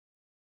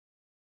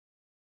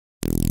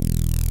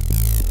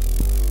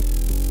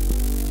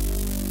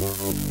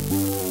A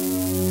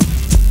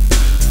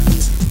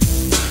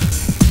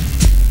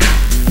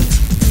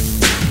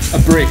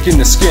break in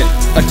the skin,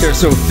 a tear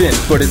so thin,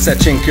 but it's that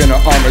chink in our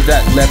armor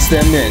that lets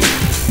them in.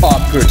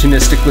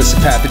 Opportunistic list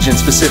of pathogen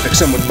specific,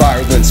 some with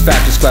virulence,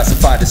 factors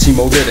classified as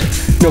hemolytic.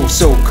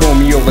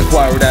 Nosocomial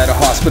acquired at a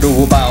hospital,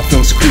 while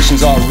biofilm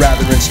secretions are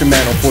rather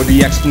instrumental for the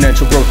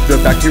exponential growth of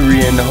the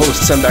bacteria in the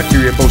host. Some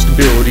bacteria boast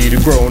ability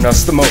to grow in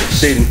us the most.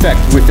 They'd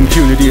infect with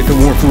impunity if it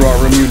weren't for our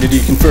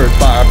immunity conferred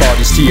by our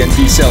body's T and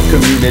B cell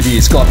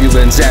communities.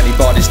 Globulins,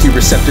 antibodies, T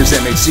receptors,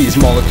 MHCs,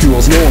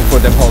 molecules known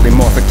for their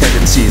polymorphic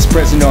tendencies.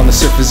 Present on the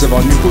surface of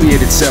our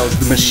nucleated cells,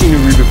 the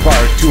machinery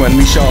required to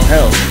unleash all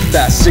hell.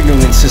 Vast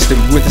signaling system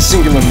with a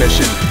singular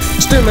mission: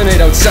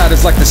 exterminate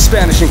outsiders like the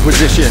Spanish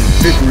Inquisition.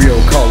 Vibrio,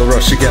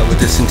 cholera, Shigella,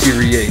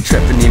 dysentery,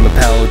 treponema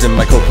pallidum,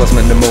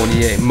 mycoplasma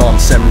pneumoniae,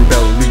 mumps,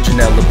 rubella,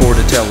 legionella,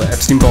 bordetella,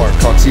 Epstein-Barr,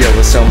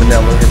 Coxiella,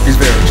 salmonella, herpes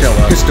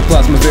varicella,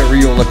 histoplasma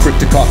variola,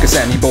 cryptococcus,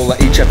 ebola,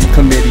 HIV,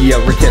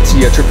 chlamydia,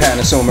 rickettsia,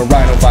 trypanosoma,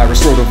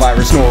 rhinovirus,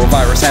 rotavirus,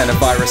 norovirus,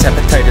 hantavirus,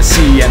 hepatitis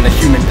C, and the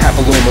human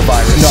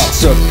papillomavirus. Not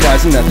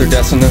surprising that their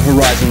deaths on the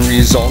horizon,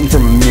 resulting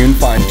from immune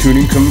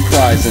fine-tuning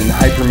comprising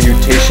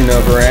hypermutation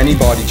of our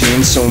antibody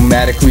genes,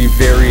 somatically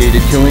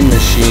variated killing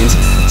machines,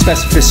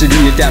 specificity,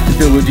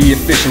 adaptability,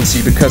 efficiency,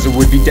 because it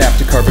would be daft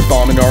to carpet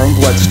bomb in our own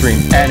bloodstream.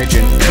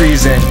 Antigen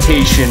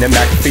presentation and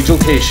macrophage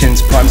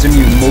locations, primes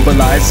immune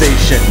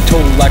mobilization,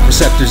 toll-like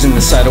receptors in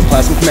the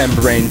cytoplasmic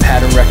membrane,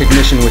 pattern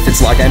recognition with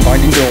its ligand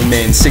binding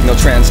domain, signal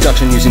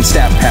transduction using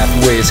STAT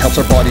pathways, helps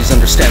our bodies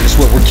understand just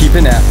what we're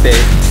keeping at bay.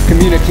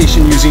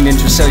 Communication using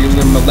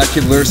intercellular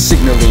molecular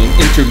signaling,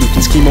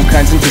 interleukins,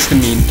 chemokines, and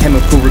histamine,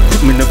 chemical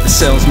recruitment of the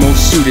cells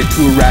most suited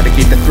to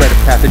eradicate the threat of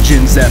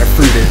pathogens that are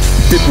fruited.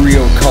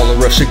 Vibrio,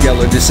 cholera,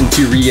 Shigella,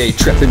 dysentery,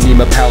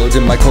 treponema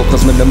pallidum,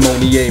 mycoplasma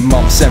pneumoniae,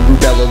 mumps and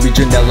rubella,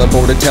 legionella,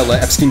 bordetella,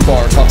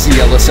 Epstein-Barr,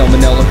 Coxiella,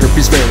 salmonella,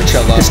 herpes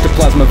varicella,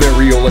 histoplasma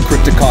variola,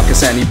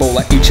 cryptococcus,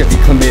 ebola, HIV,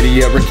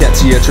 chlamydia,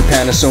 rickettsia,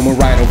 trypanosoma,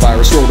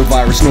 rhinovirus,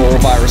 rotavirus,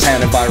 norovirus,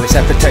 hantavirus,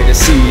 hepatitis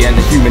C, and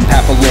the human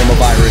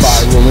papillomavirus.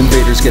 Viral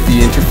invaders get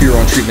the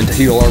interferon treatment to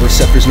heal our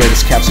receptors.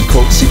 Notice capsid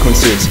code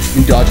sequences,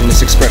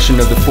 endogenous expression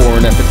of the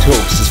foreign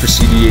epitopes is for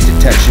CD8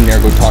 detection,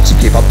 ergotoxic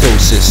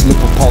apoptosis,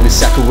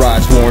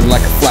 lipopolysaccharides worn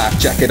like a flak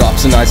jacket,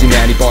 opsonizing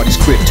antibodies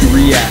quick to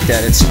react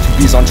at it.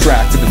 C2B's on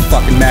track for the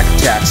fucking Mac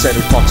attack,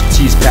 cytotoxic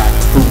T's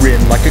packed for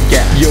in like a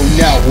gap. Yo,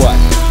 now what?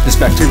 This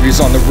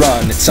bacteria's on the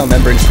run, its cell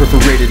membranes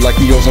perforated like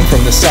the ozone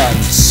from the sun.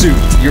 Suit,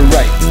 you're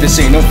right, this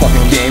ain't no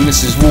fucking game,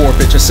 this is war,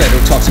 bitch. A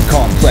cytotoxic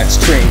complex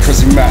trained,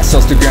 causing mast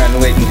cells to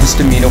granulate and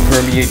histamine will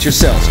permeate your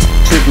cells,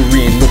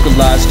 triggering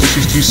localized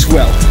tissues to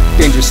swell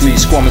dangerously.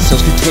 Squamous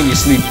cells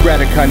cutaneously,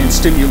 bradykinin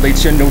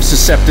stimulates your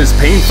nociceptors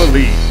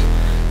painfully.